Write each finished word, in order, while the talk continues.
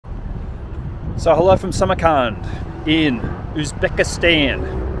So hello from Samarkand in Uzbekistan,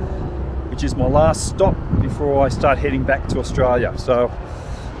 which is my last stop before I start heading back to Australia. So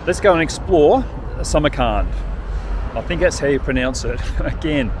let's go and explore Samarkand. I think that's how you pronounce it.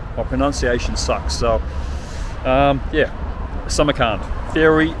 Again, my pronunciation sucks. So yeah, Samarkand,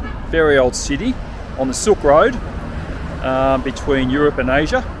 very old city on the Silk Road between Europe and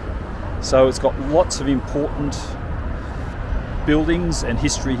Asia. So it's got lots of important buildings and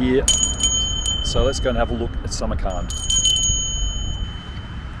history here. So let's go and have a look at Samarkand.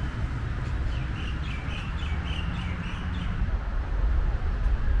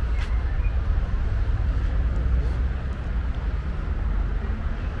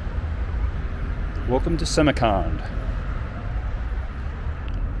 Welcome to Samarkand.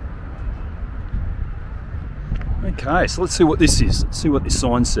 Okay, so let's see what this is. Let's see what this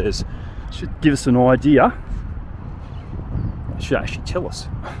sign says. Should give us an idea. It should actually tell us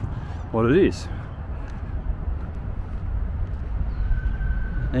what it is.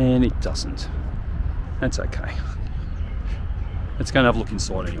 And it doesn't. That's okay. Let's go and have a look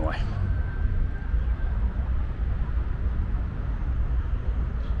inside anyway.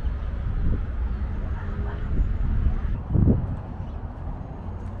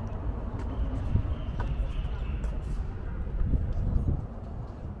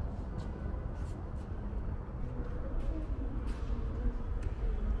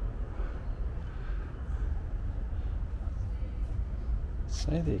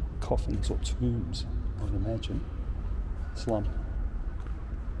 Say they're coffins or tombs, I would imagine. Slum.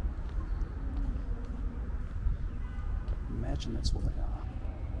 Imagine that's what they are.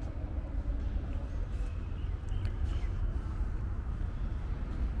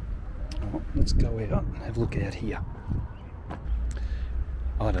 Oh, let's go out and have a look out here.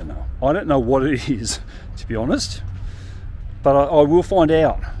 I don't know. I don't know what it is, to be honest. But I will find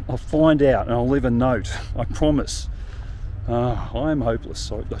out. I'll find out and I'll leave a note. I promise. I am hopeless,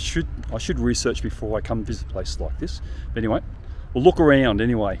 so I should research before I come visit places like this. But anyway, we'll look around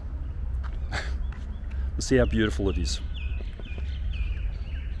anyway. We'll see how beautiful it is.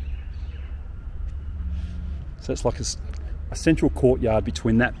 So it's like a central courtyard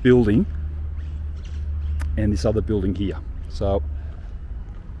between that building and this other building here. So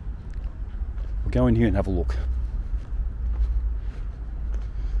we'll go in here and have a look.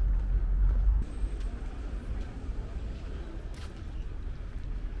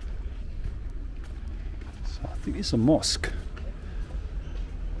 I think it's a mosque.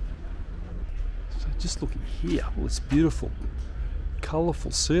 So just looking here, well, it's beautiful, colourful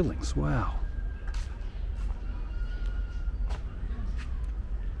ceilings. Wow.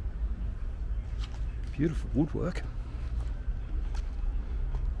 Beautiful woodwork.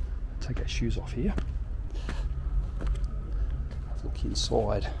 Take our shoes off here. Have a look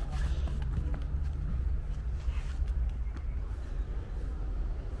inside.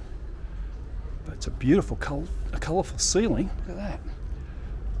 It's a beautiful, colourful ceiling. Look at that.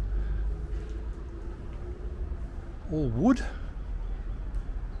 All wood.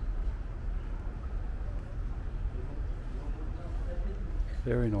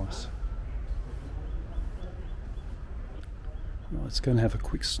 Very nice. Well, let's go and have a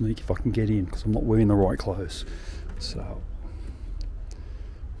quick sneak if I can get in, because I'm not wearing the right clothes. So.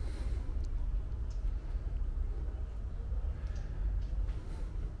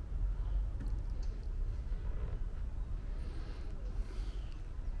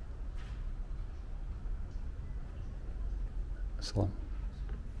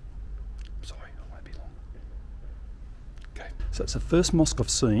 Sorry, I won't be long. Okay, so it's the first mosque I've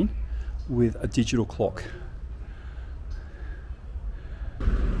seen with a digital clock.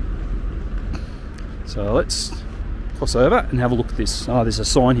 So let's cross over and have a look at this. Ah, there's a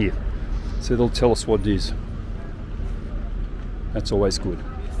sign here, so it'll tell us what it is. That's always good.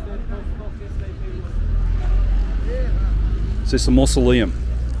 So it's a mausoleum.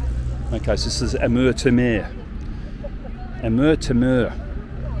 Okay, so this is Amir Tamer. Amir Tamer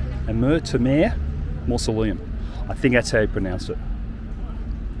Mausoleum. I think that's how you pronounce it.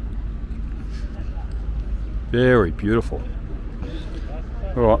 Very beautiful.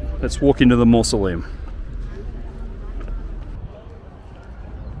 Alright, let's walk into the mausoleum.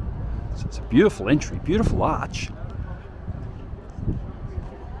 So it's a beautiful entry, beautiful arch.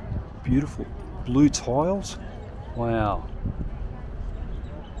 Beautiful blue tiles. Wow.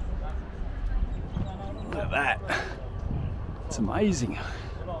 Look at that. It's amazing.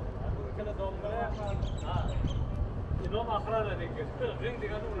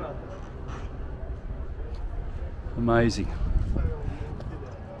 Amazing.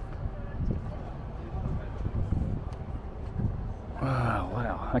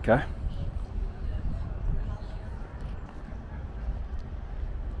 Wow, okay.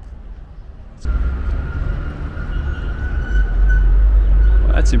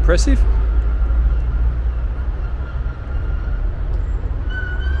 That's impressive.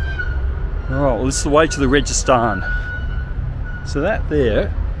 Alright, well this is the way to the Uzbekistan. So that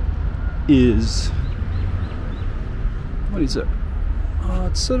there is, what is it? Oh,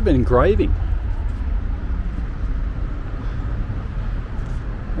 it's sort of an engraving.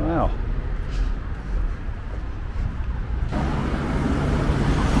 Wow.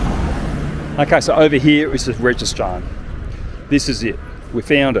 Okay, so over here is the Uzbekistan. This is it. We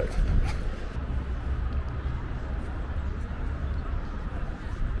found it.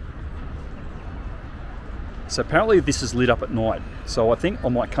 So apparently this is lit up at night. So I think I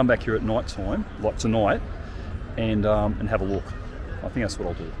might come back here at night time, like tonight, and have a look. I think that's what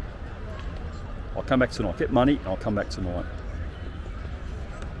I'll do. I'll come back tonight, get money, and I'll come back tonight.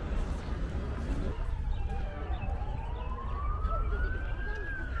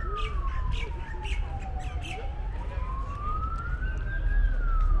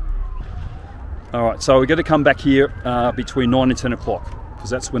 All right, so we're going to come back here between 9 and 10 o'clock because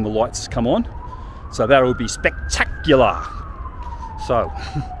that's when the lights come on. So that will be spectacular. So,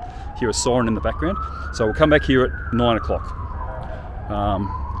 hear a siren in the background. So we'll come back here at 9 o'clock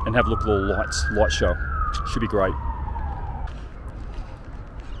and have a look at all the light show. Should be great.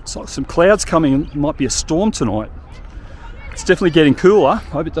 It's like some clouds coming. It might be a storm tonight. It's definitely getting cooler. I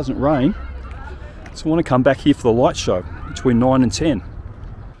hope it doesn't rain. So I want to come back here for the light show between 9 and 10.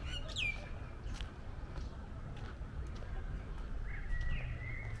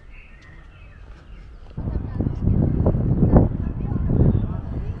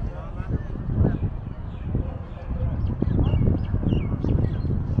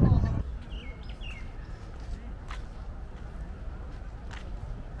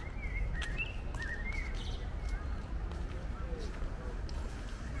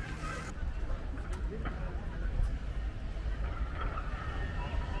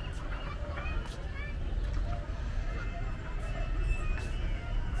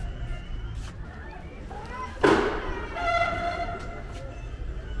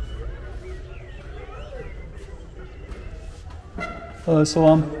 Hello,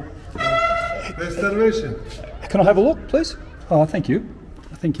 Salam. Restoration. Can I have a look, please? Oh, thank you.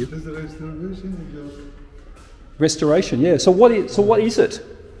 Thank you. This is restoration. Restoration, yeah. So what is it?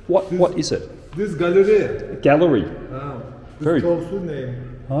 What is it? This gallery. Gallery. Very.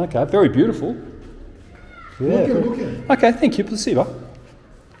 Name. Okay, very beautiful. Yeah. Looking. Okay, thank you. Placebo.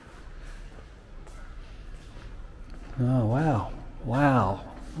 Oh wow, wow,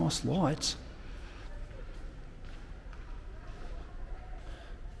 nice lights.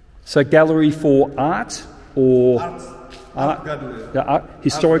 So gallery for art or art gallery. Yeah, art,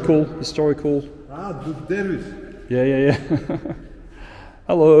 historical. Dervish. Yeah.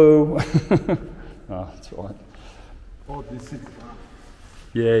 Hello. Oh, that's right. Oh, this is.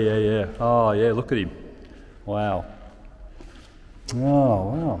 Yeah. Oh, yeah. Look at him. Wow. Oh,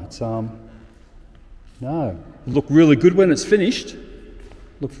 wow. It's no. Look really good when it's finished.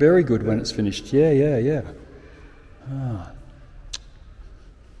 Look very good when it's finished. Yeah. Oh.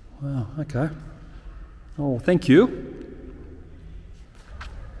 Wow, okay. Oh, thank you.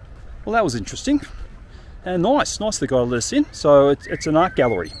 Well, that was interesting. And nice the guy let us in. So it's an art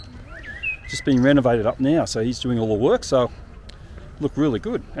gallery. Just being renovated up now, so he's doing all the work, so look really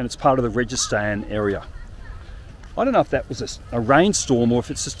good. And it's part of the Uzbekistan area. I don't know if that was a rainstorm or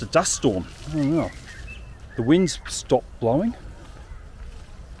if it's just a dust storm. I don't know. The wind's stopped blowing.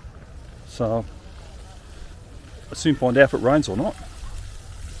 So I'll soon find out if it rains or not.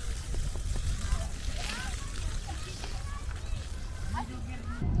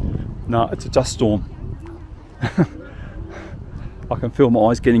 No, it's a dust storm. I can feel my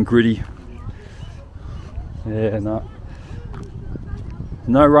eyes getting gritty. Yeah, no.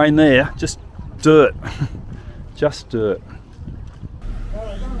 No rain there, just dirt. Just dirt.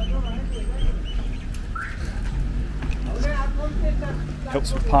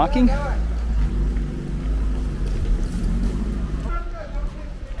 Helps with parking.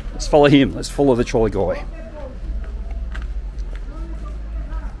 Let's follow him. Let's follow the trolley guy.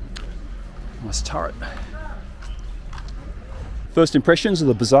 Nice turret. First impressions of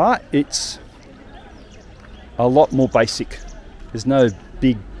the bazaar, it's a lot more basic. There's no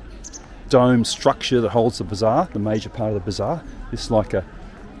big dome structure that holds the bazaar, the major part of the bazaar. It's like a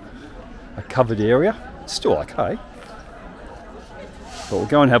covered area. It's still okay. But we'll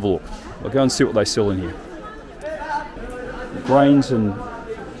go and have a look. We'll go and see what they sell in here. Grains and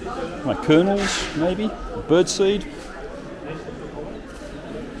like kernels, maybe, birdseed.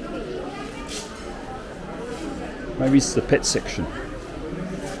 Maybe it's the pet section.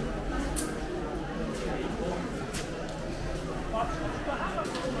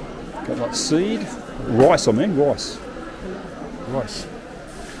 seed, rice. I mean rice. Rice.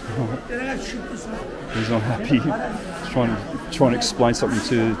 He's not happy. He's trying to explain something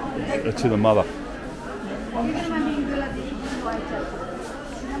to the mother.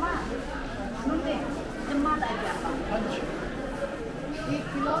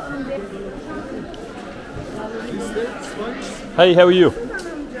 Hey, how are you?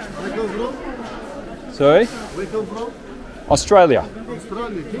 Where come from? Sorry? Where come from? Australia.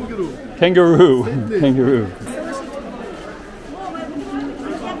 Australia, kangaroo. Kangaroo. Kangaroo.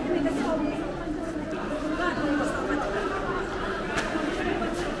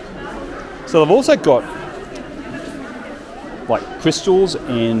 So they've also got like crystals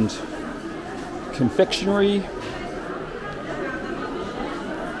and confectionery.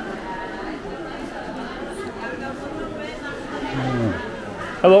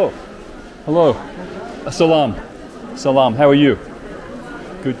 Hello. Hello. Salam. Salam. How are you?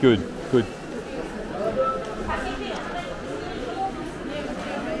 Good, good, good.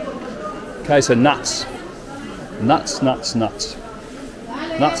 Okay, so nuts. Nuts, nuts, nuts.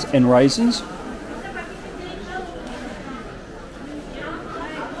 Nuts and raisins.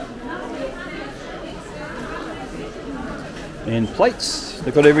 And plates.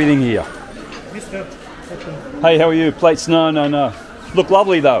 They've got everything here. Hey, how are you? Plates? No, no, no. Look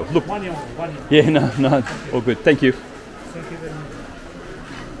lovely though. Look. Yeah, no, no. All good. Thank you. Thank you very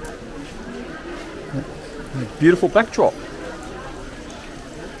much. Beautiful backdrop.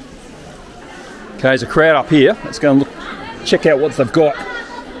 Okay, there's a crowd up here. Let's go and look, check out what they've got.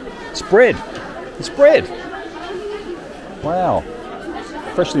 It's bread. It's bread. Wow.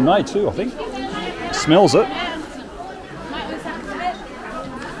 Freshly made too, I think. Smells it.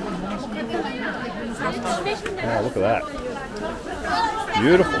 Wow, look at that.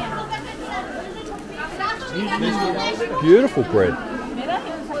 Beautiful. Beautiful bread.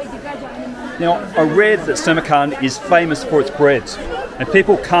 Now, I read that Samarkand is famous for its breads, and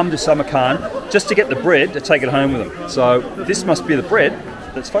people come to Samarkand just to get the bread to take it home with them. So this must be the bread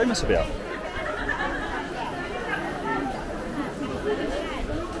that's famous about.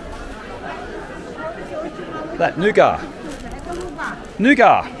 That nougat.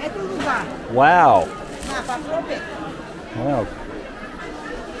 Nougat. Wow. Wow.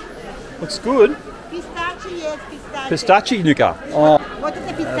 Looks good. Pistachio, yes, pistachio. Pistachio nougat. Oh, What is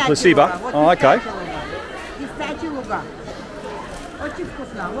the pistachio? placebo. What Oh, okay. Pistachio nougat. Очень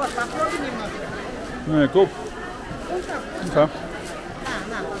вкусно. Вот, попробуй немножко. Yeah, good. Вкусно, вкусно. Okay.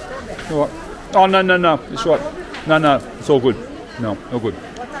 На, попробуй. All right. Oh, no, no, no. It's right. No, no. It's all good. No, all good.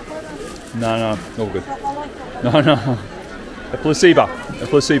 Вот такой вот. No, no. All good. Шоколад, No, шоколад. no. A placebo. A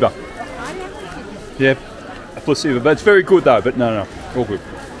placebo. Yeah. A placebo. But it's very good though. But no, no. All good.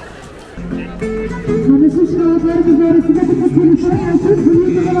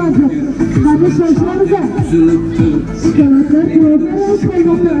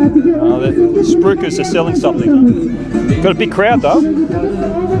 The spruikers are selling something. Got a big crowd though.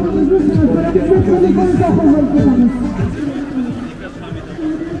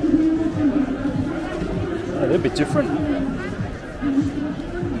 Oh, they're a bit different.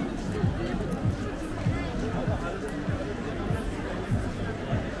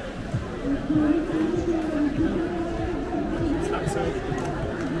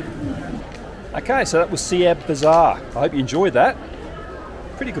 Okay, so that was Siab Bazaar. I hope you enjoyed that.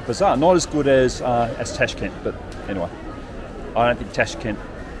 Pretty good bazaar. Not as good as Tashkent, but anyway. I don't think Tashkent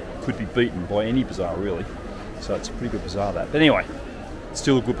could be beaten by any bazaar, really. So it's a pretty good bazaar, that. But anyway, it's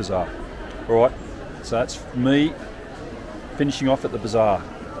still a good bazaar. Alright, so that's me finishing off at the bazaar.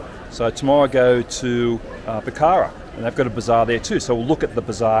 So tomorrow I go to Bukhara, and they've got a bazaar there too. So we'll look at the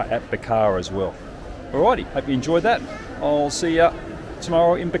bazaar at Bukhara as well. Alrighty, hope you enjoyed that. I'll see you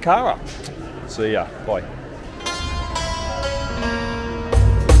tomorrow in Bukhara. See ya. Bye.